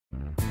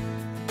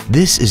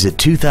This is a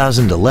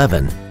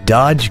 2011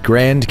 Dodge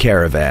Grand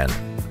Caravan.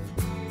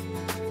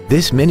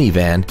 This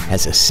minivan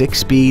has a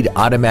 6-speed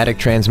automatic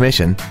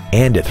transmission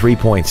and a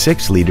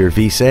 3.6-liter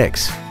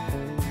V6.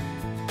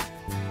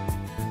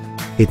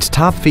 Its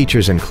top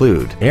features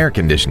include air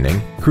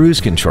conditioning, cruise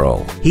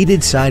control,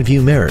 heated side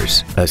view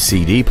mirrors, a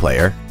CD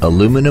player,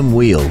 aluminum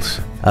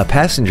wheels, a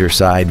passenger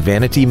side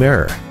vanity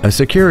mirror, a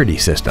security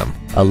system,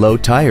 a low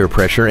tire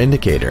pressure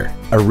indicator,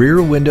 a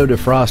rear window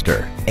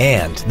defroster,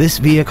 and this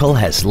vehicle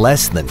has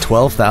less than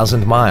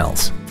 12,000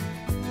 miles.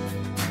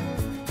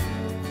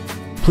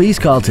 Please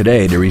call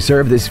today to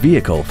reserve this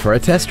vehicle for a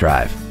test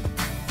drive.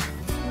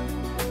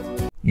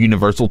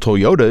 Universal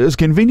Toyota is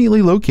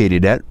conveniently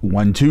located at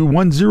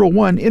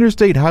 12101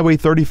 Interstate Highway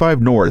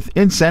 35 North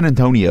in San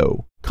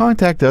Antonio.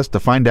 Contact us to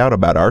find out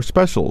about our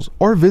specials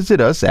or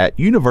visit us at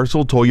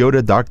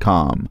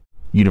universaltoyota.com.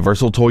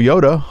 Universal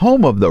Toyota,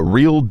 home of the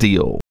real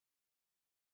deal.